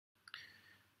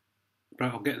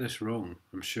Right, I'll get this wrong,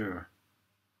 I'm sure.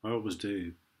 I always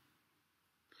do.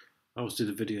 I always do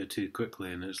the video too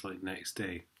quickly and it's like next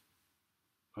day.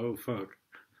 Oh fuck,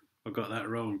 I got that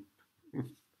wrong.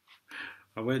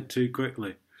 I went too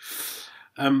quickly.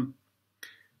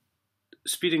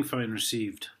 Speeding fine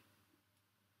received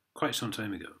quite some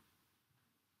time ago.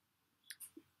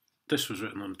 This was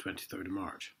written on the 23rd of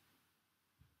March.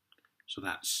 So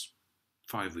that's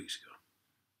 5 weeks ago.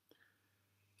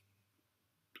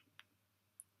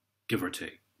 Give or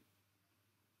take.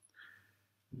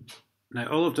 Now,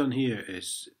 all I've done here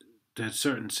is they had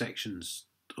certain sections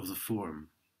of the form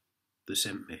they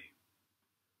sent me,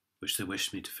 which they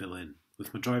wished me to fill in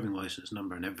with my driving licence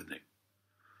number and everything,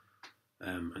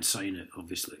 and sign it,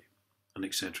 obviously, and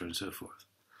etc. and so forth.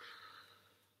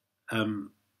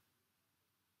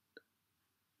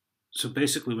 So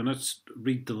basically, when I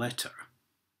read the letter,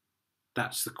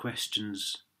 that's the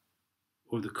questions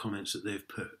or the comments that they've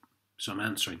put. So I'm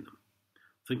answering them.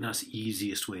 I think that's the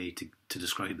easiest way to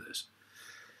describe this.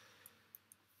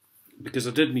 Because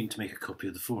I did mean to make a copy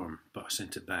of the form, but I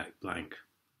sent it back blank.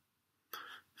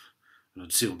 And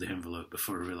I'd sealed the envelope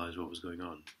before I realised what was going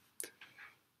on.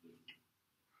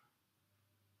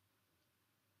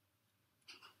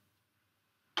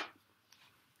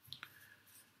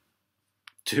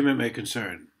 To whom it may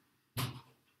concern,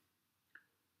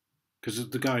 because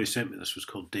the guy who sent me this was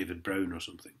called David Brown or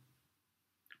something.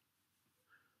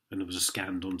 And there was a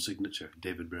scanned on signature,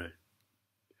 David Brown.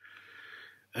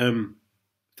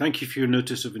 Thank you for your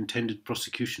notice of intended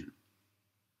prosecution.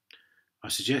 I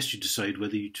suggest you decide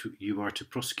whether you are to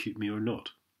prosecute me or not.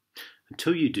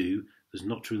 Until you do, there's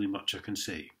not really much I can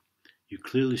say. You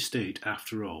clearly state,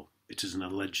 after all, it is an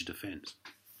alleged offence.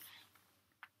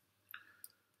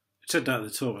 It said that at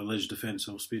the top, alleged offence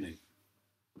of speeding.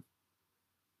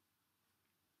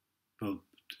 Well,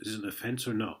 is it an offence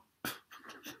or not?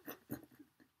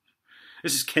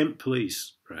 This is Kent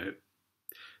Police, right?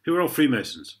 Who are all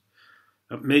Freemasons.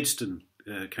 Maidstone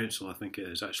Council, I think it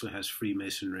is, actually has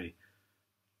Freemasonry,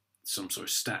 some sort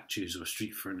of statues or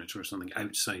street furniture or something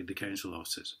outside the council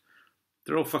offices.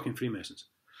 They're all fucking Freemasons.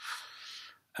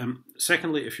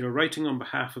 Secondly, if you're writing on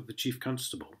behalf of the Chief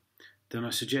Constable, then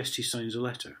I suggest he signs a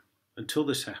letter. Until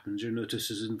this happens, your notice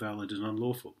is invalid and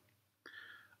unlawful.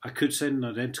 I could send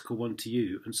an identical one to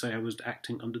you and say I was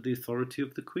acting under the authority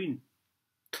of the Queen.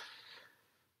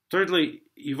 Thirdly,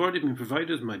 you've already been provided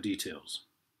with my details,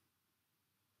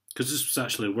 because this was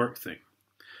actually a work thing.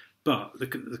 But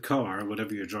the car, or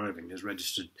whatever you're driving, is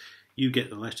registered. You get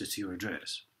the letter to your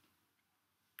address.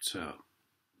 So,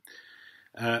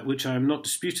 which I am not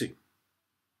disputing.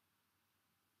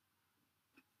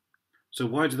 So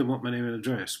why do they want my name and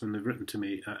address when they've written to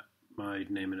me at my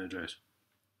name and address?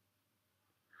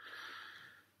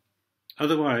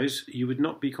 Otherwise, you would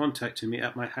not be contacting me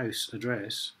at my house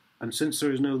address, and since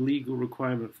there is no legal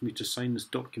requirement for me to sign this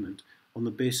document on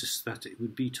the basis that it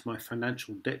would be to my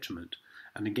financial detriment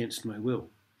and against my will,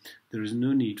 there is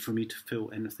no need for me to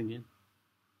fill anything in.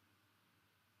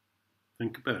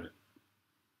 Think about it.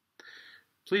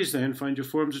 Please then find your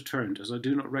forms returned, as I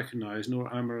do not recognise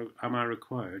nor am I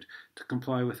required to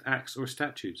comply with acts or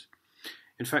statutes.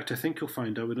 In fact, I think you'll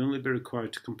find I would only be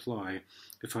required to comply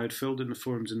if I had filled in the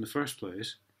forms in the first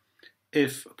place.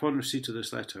 If, upon receipt of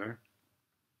this letter,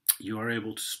 you are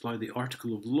able to supply the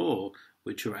article of law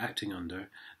which you are acting under,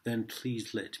 then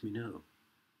please let me know.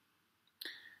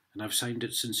 And I've signed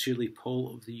it sincerely,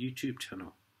 Paul of the YouTube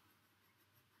channel.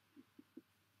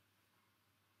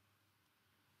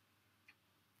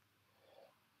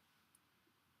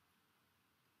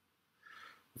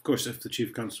 Of course, if the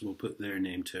Chief Constable put their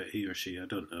name to it, he or she, I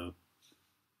don't know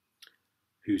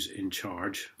who's in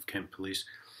charge of Kent Police,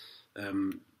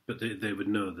 but they would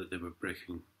know that they were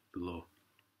breaking the law.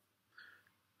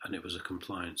 And it was a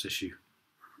compliance issue.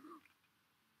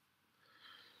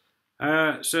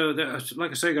 So, like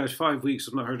I say, guys, 5 weeks,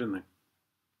 I've not heard anything.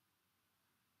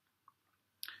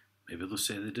 Maybe they'll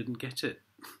say they didn't get it.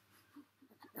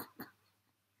 I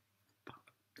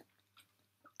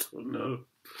don't know.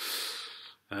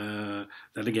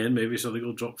 Then again, maybe something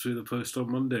will drop through the post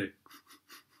on Monday.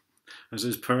 As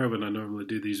is per when I normally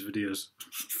do these videos.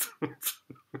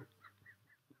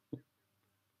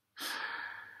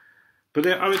 But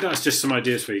I mean, that's just some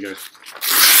ideas for you guys.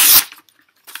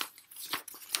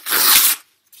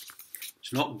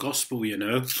 It's not gospel, you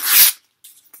know.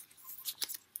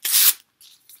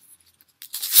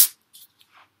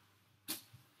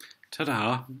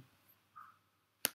 Ta-da.